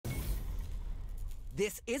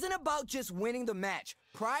This isn't about just winning the match.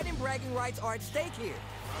 Pride and bragging rights are at stake here.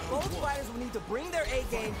 Both fighters will need to bring their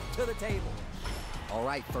A-game to the table. All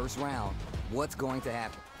right, first round. What's going to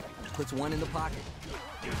happen? Puts one in the pocket.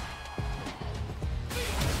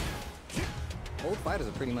 Both fighters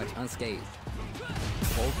are pretty much unscathed.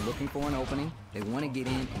 Both looking for an opening. They want to get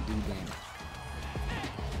in and do damage.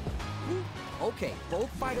 Okay, both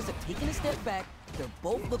fighters have taken a step back. They're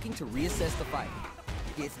both looking to reassess the fight.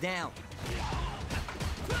 Gets down.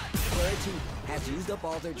 Player 2 has used up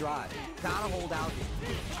all their drive. Gotta hold out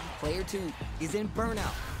here. Player 2 is in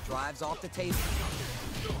burnout. Drives off the table.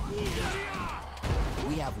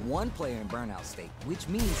 We have one player in burnout state, which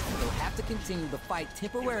means they'll have to continue the fight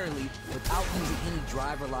temporarily without using any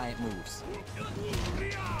drive-reliant moves.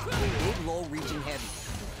 Big, low, reaching heavy.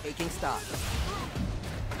 Taking stock.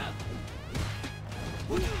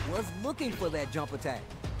 Was looking for that jump attack.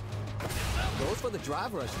 Goes for the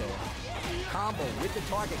drive rush there. Combo with the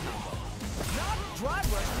target combo. Not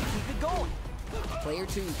drive rush to keep it going. Player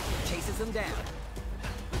 2 chases him down.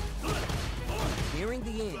 Nearing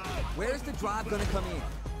the end. Where's the drive gonna come in?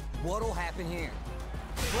 What'll happen here?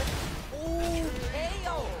 Ooh,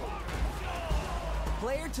 KO!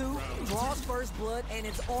 Player 2 draws first blood and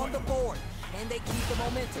it's on the board. And they keep the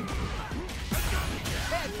momentum.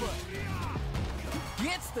 Headbutt.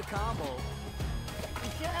 Gets the combo.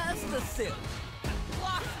 Just a sip.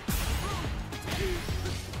 Block.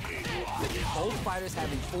 Both fighters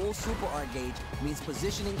having full super art gauge means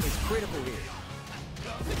positioning is critical here.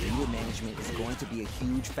 Fluid management is going to be a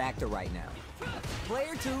huge factor right now.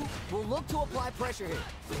 Player 2 will look to apply pressure here.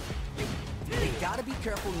 They gotta be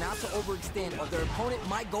careful not to overextend or their opponent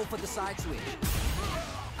might go for the side switch.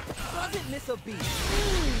 Doesn't miss a beat.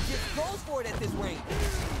 Just goes for it at this range.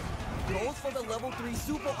 Goes for the level 3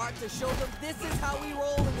 super art to show them this is how we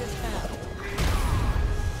roll in this town.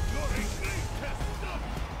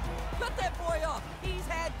 Cut that boy off. He's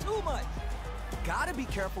had too much. Gotta be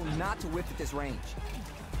careful not to whiff at this range.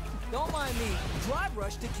 Don't mind me. Drive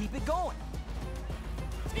rush to keep it going.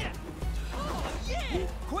 Oh, yeah!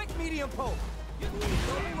 Quick medium poke.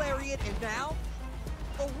 Double lariat and now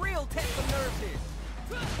a real test of nerves here.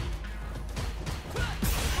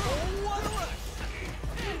 Oh, what a rush!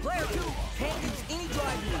 Player 2 can't use any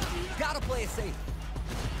drive moves. Gotta play it safe.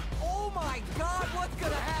 Oh my God, what's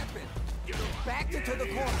gonna happen? Back into the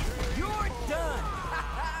corner. You're done.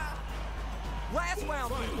 Last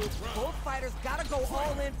round, people. Both fighters gotta go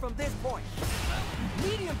all in from this point.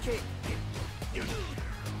 Medium kick.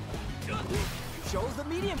 Shows the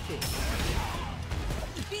medium kick.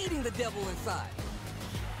 Beating the devil inside.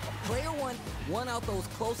 Player 1 won out those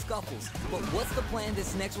close scuffles, but what's the plan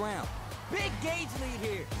this next round? Big gauge lead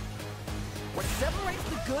here. What separates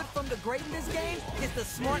the good from the great in this game is the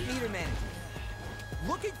smart meter management.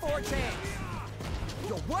 Looking for a chance.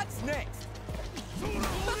 So what's next?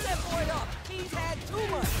 Put that boy up. He's had too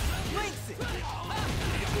much. Links it.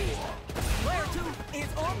 Player 2 is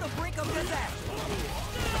on the brink of disaster.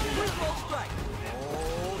 Quick strike.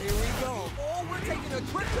 Oh, here we go. Oh, we're taking a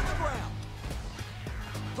trip to the ground.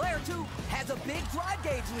 Player 2 has a big drive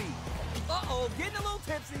gauge lead. Uh-oh, getting a little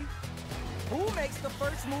tipsy. Who makes the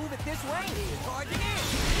first move at this range? Charging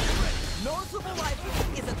in. Noticeable life.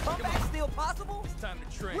 Is a comeback still possible? It's time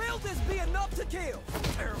to train. Will this be enough to kill?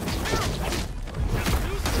 Take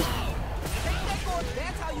that guard.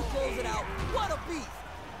 That's how you close it out. What a beast.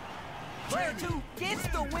 Player 2 gets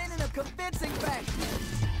the win in a convincing fashion.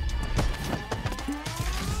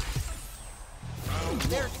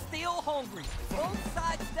 They're still hungry. Both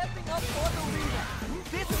sides stepping up for the rebound.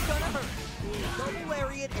 This is gonna hurt. Double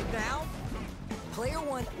lariat and now Player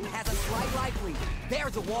 1 has a slight life lead.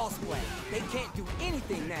 There's a wall splash. They can't do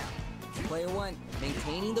anything now. Player 1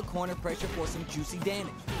 maintaining the corner pressure for some juicy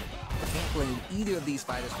damage. Can't blame either of these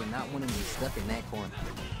fighters for not wanting to be stuck in that corner.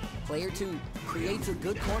 Player 2 creates a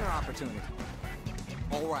good corner opportunity.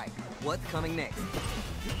 All right, what's coming next?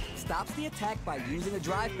 Stops the attack by using a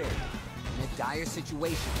drive parry. In a dire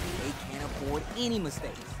situation, they can't afford any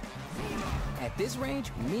mistakes. At this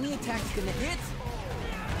range, many attacks can hit.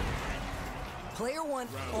 Player 1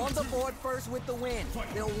 on the board first with the win.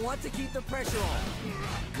 They'll want to keep the pressure on.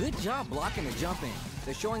 Good job blocking the jump in.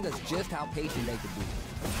 They're showing us just how patient they could be.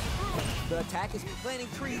 The attack is planting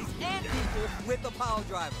trees and people with the power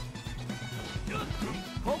driver.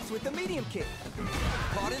 Pokes with the medium kick.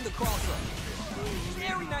 Caught in the cross-up.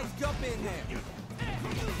 Very nice jump in there.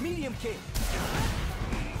 Medium kick.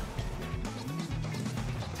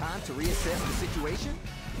 Time to reassess the situation.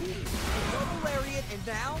 Double lariat and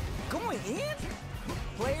now going in.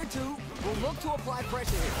 Player 2 will look to apply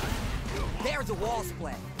pressure here. There's a wall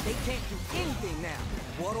splat. They can't do anything now.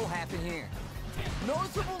 What'll happen here?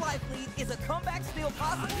 Noticeable life lead. Is a comeback still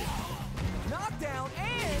possible? Knockdown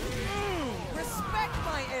and respect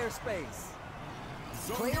my airspace.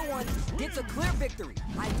 Player one gets a clear victory.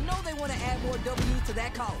 I know they want to add more W's to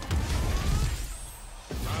that column.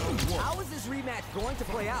 How is this rematch going to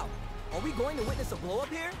play out? Are we going to witness a blow-up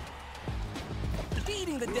here?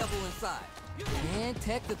 Feeding the devil inside. And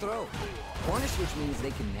tech the throw. Corner switch means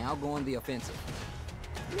they can now go on the offensive.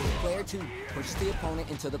 Player two pushes the opponent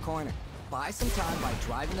into the corner. Buy some time by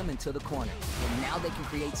driving them into the corner. And now they can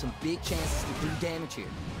create some big chances to do damage here.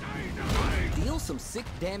 Deal some sick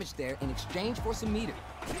damage there in exchange for some meter.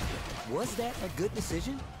 Was that a good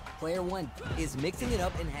decision? Player one is mixing it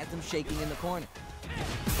up and has them shaking in the corner.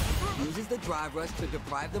 Uses the drive rush to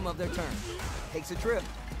deprive them of their turn. Takes a trip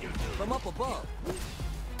from up above.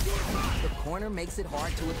 The corner makes it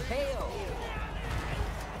hard to impale.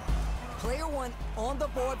 Player one on the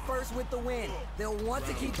board first with the win. They'll want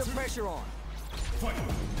to keep the pressure on.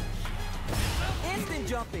 Instant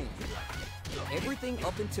jumping. Everything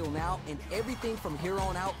up until now and everything from here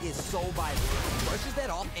on out is so vital. Brushes that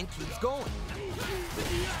off and keeps going.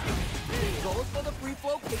 Goes for the free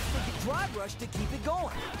flow kick for the drive rush to keep it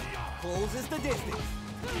going. Closes the distance.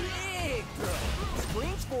 Big throw.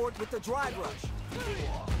 Springs forward with the drive rush.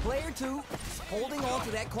 Player two holding on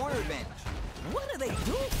to that corner advantage. What are they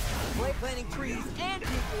doing? Play planting trees and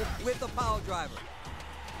people with the power driver.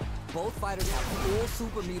 Both fighters have full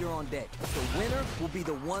super meter on deck. The winner will be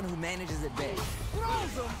the one who manages it best.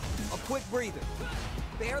 Throws him a quick breather.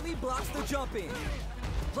 Barely blocks the jump in.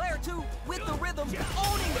 Player two with the rhythm,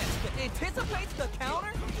 owning it. Anticipates the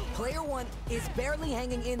counter. Player one is barely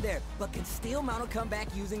hanging in there, but can still mount a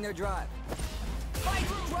comeback using their drive.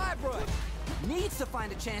 Fights drive rush. Needs to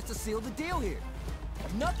find a chance to seal the deal here.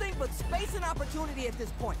 Nothing but space and opportunity at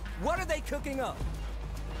this point. What are they cooking up?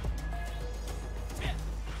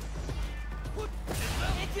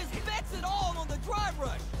 It just bets it all on the drive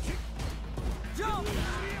rush. Jump!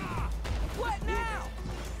 What now?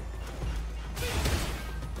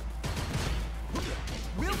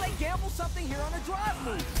 Will they gamble something here on a drive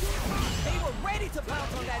move? They were ready to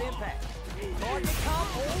pounce on that impact. Target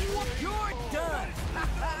combo, you're done.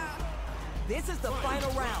 This is the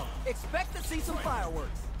final round. Expect to see some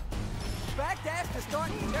fireworks. Backdash to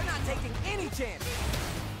start, they're not taking any chances.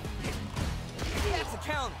 That's a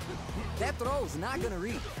counter. That throw's not gonna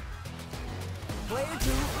reach. Player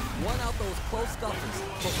two won out those close scuffles,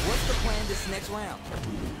 but what's the plan this next round?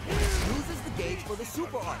 Uses the gauge for the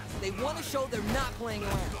super arts. They want to show they're not playing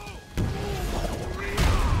around.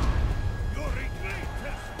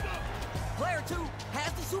 Player two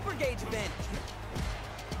has the super gauge advantage.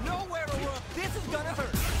 Nowhere to run. This is gonna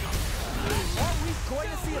hurt. Are we going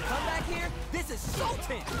to see a comeback here? This is so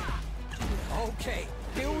tense. Okay,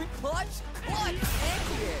 here we clutch, and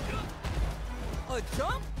yeah. A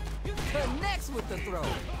jump connects with the throw.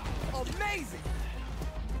 Amazing.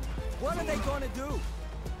 What are they gonna do?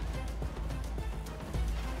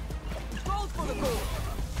 Goes for the goal.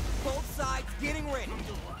 Both sides getting ready.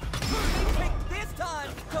 Pick this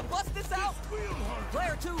time to bust this out.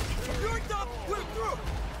 Player two, you're done. We're through.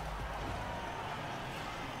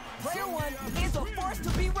 Player one is a force to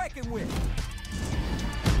be reckoned with.